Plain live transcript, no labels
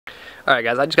Alright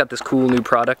guys, I just got this cool new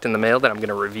product in the mail that I'm going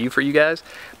to review for you guys,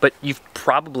 but you've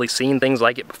probably seen things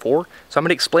like it before, so I'm going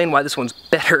to explain why this one's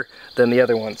better than the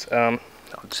other ones. I'll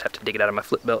just have to dig it out of my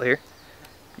flip belt here.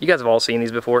 You guys have all seen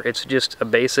these before. It's just a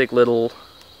basic little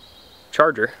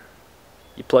charger.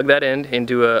 You plug that end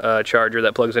into a charger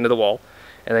that plugs into the wall,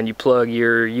 and then you plug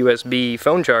your USB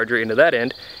phone charger into that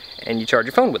end, and you charge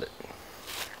your phone with it.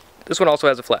 This one also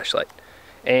has a flashlight,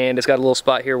 and it's got a little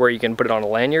spot here where you can put it on a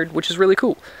lanyard, which is really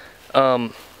cool.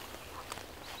 So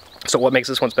what makes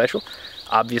this one special?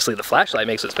 Obviously the flashlight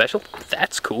makes it special.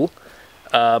 That's cool.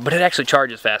 But it actually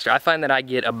charges faster. I find that I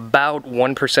get about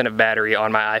 1% of battery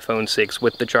on my iPhone 6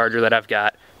 with the charger that I've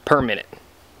got per minute.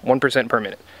 1% per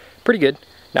minute. Pretty good.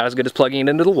 Not as good as plugging it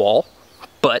into the wall,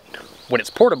 but when it's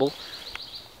portable,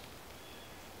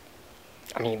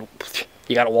 I mean,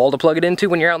 you got a wall to plug it into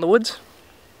when you're out in the woods?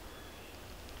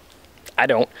 I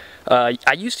don't. I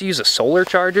used to use a solar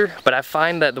charger, but I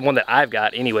find that the one that I've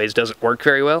got anyways doesn't work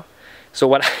very well. So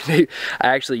what I do, I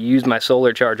actually use my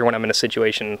solar charger when I'm in a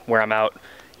situation where I'm out,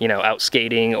 you know, out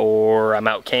skating or I'm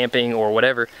out camping or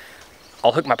whatever.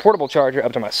 I'll hook my portable charger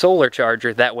up to my solar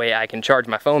charger, that way I can charge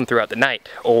my phone throughout the night.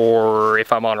 Or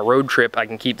if I'm on a road trip, I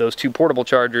can keep those two portable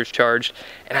chargers charged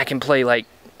and I can play like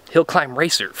Hill Climb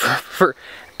Racer for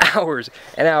hours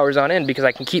and hours on end because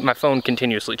I can keep my phone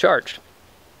continuously charged.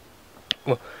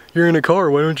 Well, you're in a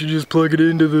car, why don't you just plug it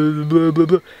into the blah blah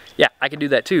blah? Yeah, I can do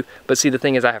that too, but see the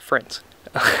thing is I have friends.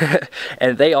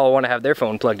 And they all want to have their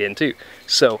phone plugged in too,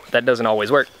 so that doesn't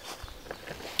always work.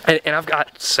 And I've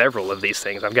got several of these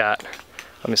things. I've got,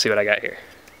 let me see what I got here.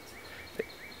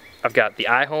 I've got the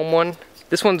iHome one.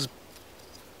 This one's,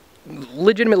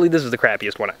 legitimately this is the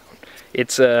crappiest one I own.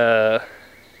 It's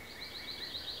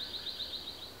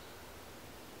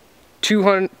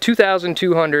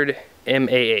 2,200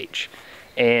 mAh.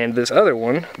 And this other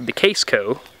one, the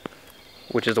Caseco,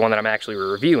 which is the one that I'm actually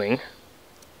reviewing,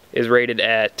 is rated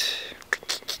at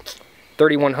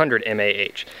 3,100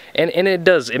 mAh. And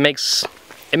it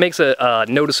makes a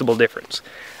noticeable difference.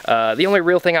 The only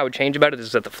real thing I would change about it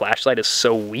is that the flashlight is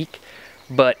so weak,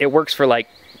 but it works for like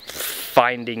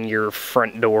finding your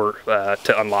front door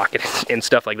to unlock it and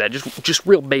stuff like that. Just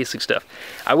real basic stuff.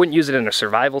 I wouldn't use it in a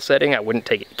survival setting. I wouldn't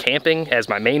take it camping as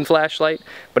my main flashlight,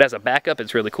 but as a backup,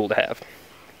 it's really cool to have.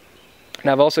 And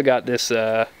I've also got this,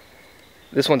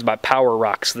 this one's by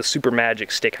PowerBox, the Super Magic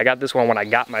Stick. I got this one when I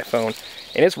got my phone,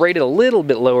 and it's rated a little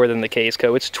bit lower than the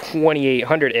Caseco. It's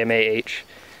 2,800 mAh.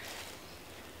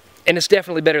 And it's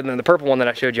definitely better than the purple one that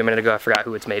I showed you a minute ago. I forgot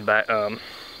who it's made by.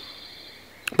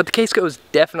 But the Caseco is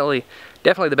definitely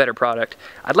the better product.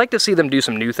 I'd like to see them do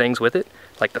some new things with it.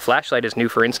 Like the flashlight is new,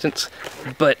 for instance.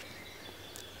 But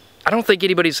I don't think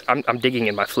anybody's... I'm digging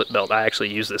in my flip belt. I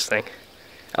actually use this thing.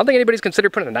 I don't think anybody's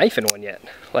considered putting a knife in one yet.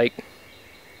 Like,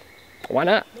 why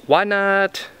not? Why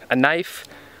not a knife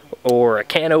or a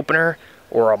can opener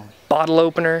or a bottle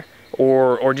opener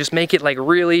or just make it like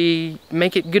really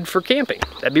make it good for camping?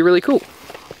 That'd be really cool.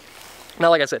 Now,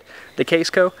 like I said, the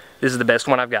Caseco, this is the best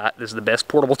one I've got. This is the best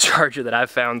portable charger that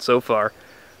I've found so far.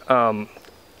 I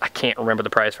can't remember the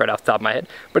price right off the top of my head,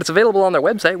 but it's available on their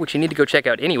website, which you need to go check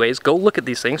out anyways. Go look at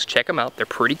these things, check them out. They're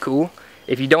pretty cool.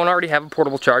 If you don't already have a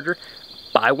portable charger,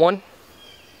 buy one.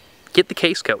 Get the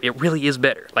Caseco. It really is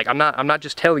better. Like, I'm not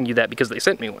just telling you that because they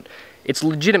sent me one. It's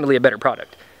legitimately a better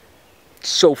product.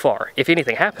 So far. If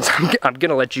anything happens, I'm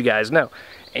gonna let you guys know.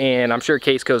 And I'm sure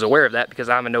Caseco's aware of that because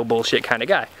I'm a no bullshit kind of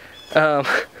guy.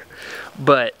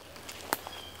 But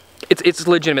it's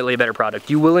legitimately a better product.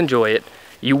 You will enjoy it.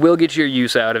 You will get your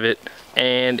use out of it.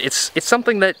 And it's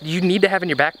something that you need to have in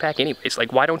your backpack anyways.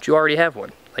 Like, why don't you already have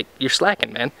one? Like, you're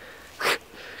slacking, man.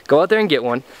 Go out there and get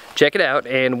one. Check it out.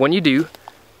 And when you do,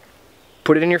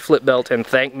 put it in your flip belt and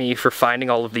thank me for finding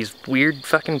all of these weird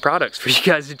fucking products for you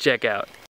guys to check out.